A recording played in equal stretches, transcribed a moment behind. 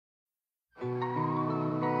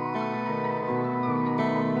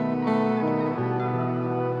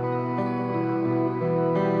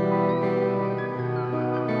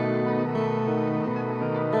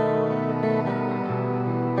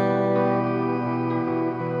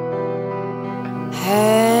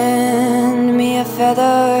Hand me a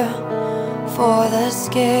feather for the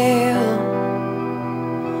scale.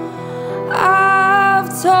 I've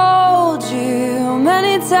told you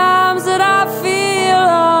many times that I feel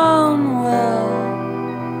unwell.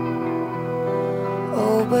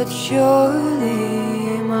 Oh, but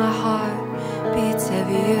surely my heart beats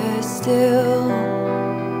heavier still.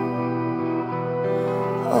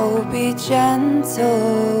 Oh, be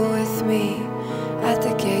gentle with me at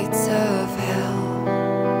the gates of hell.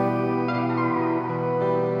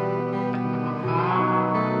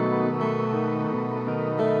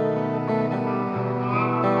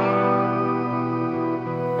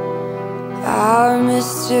 Our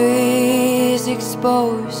mysteries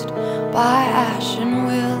exposed by ash and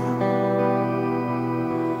will,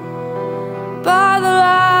 by the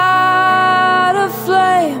light of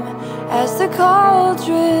flame as the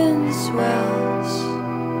cauldron swells.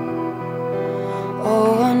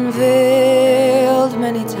 Oh, unveiled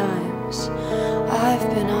many times, I've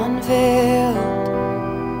been unveiled,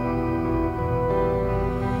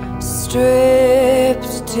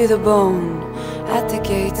 stripped to the bone at the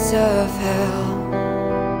gates of hell.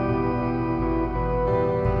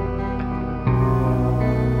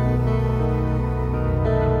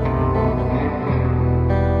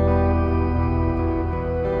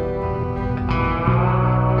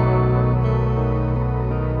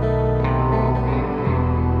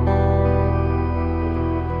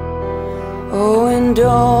 Oh, and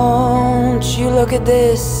don't you look at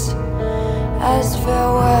this as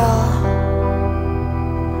farewell.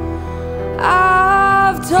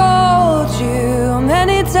 I've told you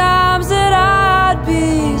many times that I'd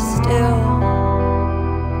be still,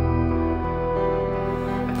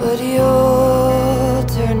 but you'll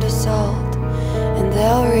turn to salt and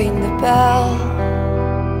they'll ring the bell.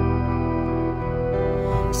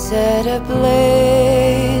 Set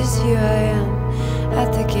ablaze, here I am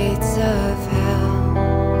at the gates of hell.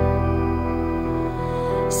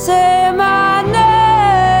 Say my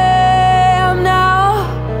name now,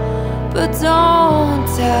 but don't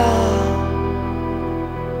tell,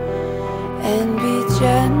 and be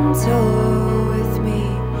gentle with me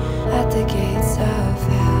at the gates of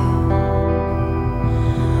hell.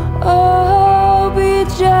 Oh, be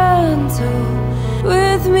gentle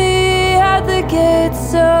with me at the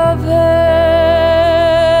gates of hell.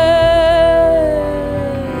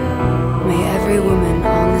 May every woman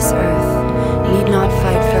on this earth need not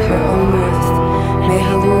fight for her own worth. May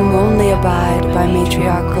her womb only abide by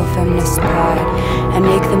matriarchal feminist pride, and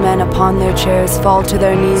make the men upon their chairs fall to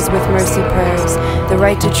their knees with mercy prayers. The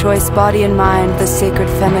right to choice, body and mind, the sacred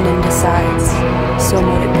feminine decides. So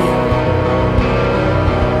mote it be.